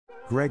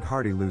Greg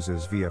Hardy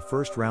loses via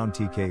first-round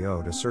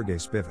TKO to Sergey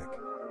Spivak.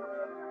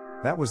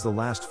 That was the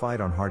last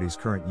fight on Hardy's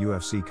current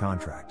UFC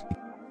contract.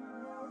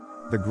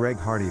 The Greg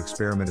Hardy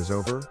experiment is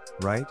over,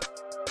 right?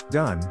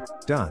 Done.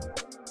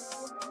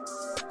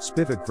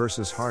 Spivak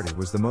vs Hardy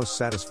was the most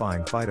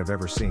satisfying fight I've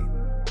ever seen.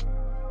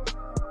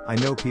 I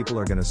know people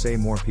are gonna say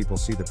more people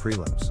see the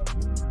prelims.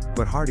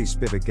 But Hardy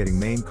Spivak getting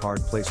main card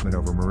placement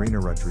over Marina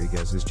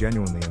Rodriguez is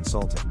genuinely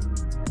insulting.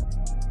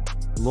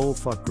 Lol,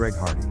 fuck Greg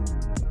Hardy.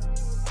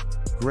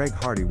 Greg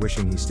Hardy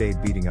wishing he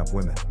stayed beating up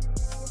women.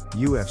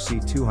 UFC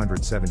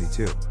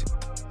 272.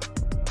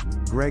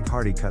 Greg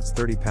Hardy cuts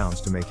 30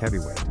 pounds to make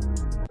heavyweight.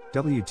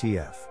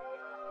 WTF.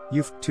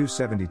 UFC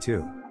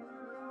 272.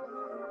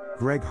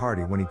 Greg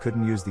Hardy when he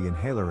couldn't use the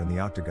inhaler in the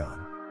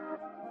octagon.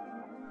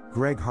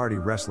 Greg Hardy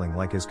wrestling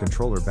like his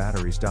controller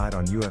batteries died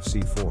on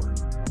UFC 4.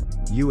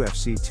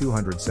 UFC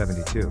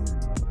 272.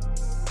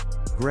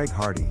 Greg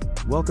Hardy,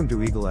 welcome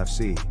to Eagle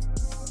FC.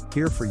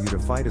 Here for you to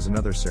fight is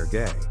another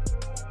Sergey.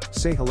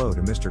 Say hello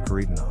to Mr.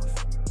 Karitanov.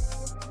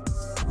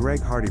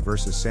 Greg Hardy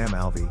vs Sam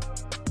Alvey.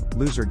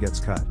 Loser gets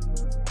cut.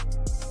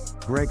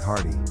 Greg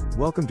Hardy,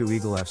 welcome to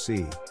Eagle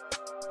FC.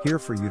 Here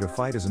for you to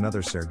fight is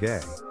another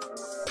Sergey.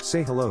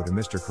 Say hello to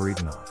Mr.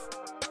 Karitanov.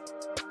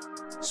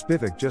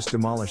 Spivak just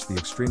demolished the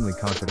extremely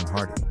confident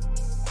Hardy.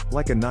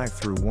 Like a knife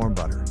through warm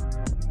butter.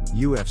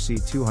 UFC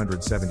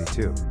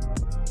 272.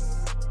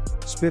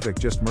 Spivak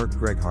just murked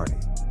Greg Hardy.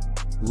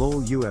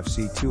 Lol,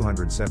 UFC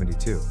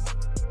 272.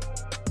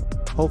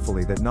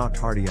 Hopefully that knocked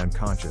Hardy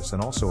unconscious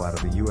and also out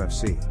of the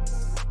UFC.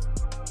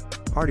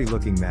 Hardy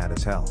looking mad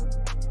as hell.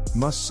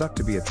 Must suck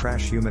to be a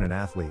trash human and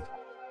athlete.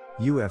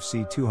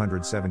 UFC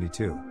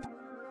 272.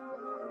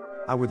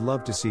 I would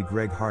love to see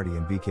Greg Hardy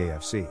in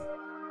BKFC.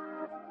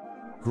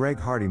 Greg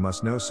Hardy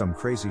must know some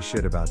crazy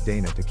shit about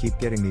Dana to keep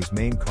getting these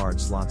main card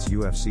slots.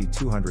 UFC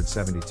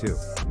 272.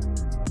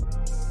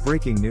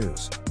 Breaking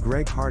news,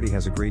 Greg Hardy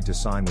has agreed to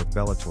sign with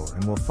Bellator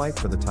and will fight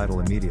for the title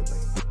immediately.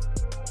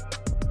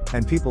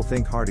 And people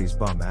think Hardy's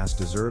bum ass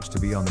deserves to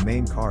be on the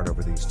main card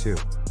over these two.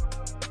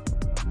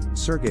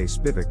 Sergey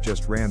Spivak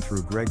just ran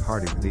through Greg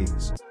Hardy with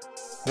ease.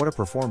 What a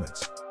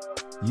performance.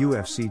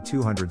 UFC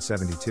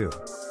 272.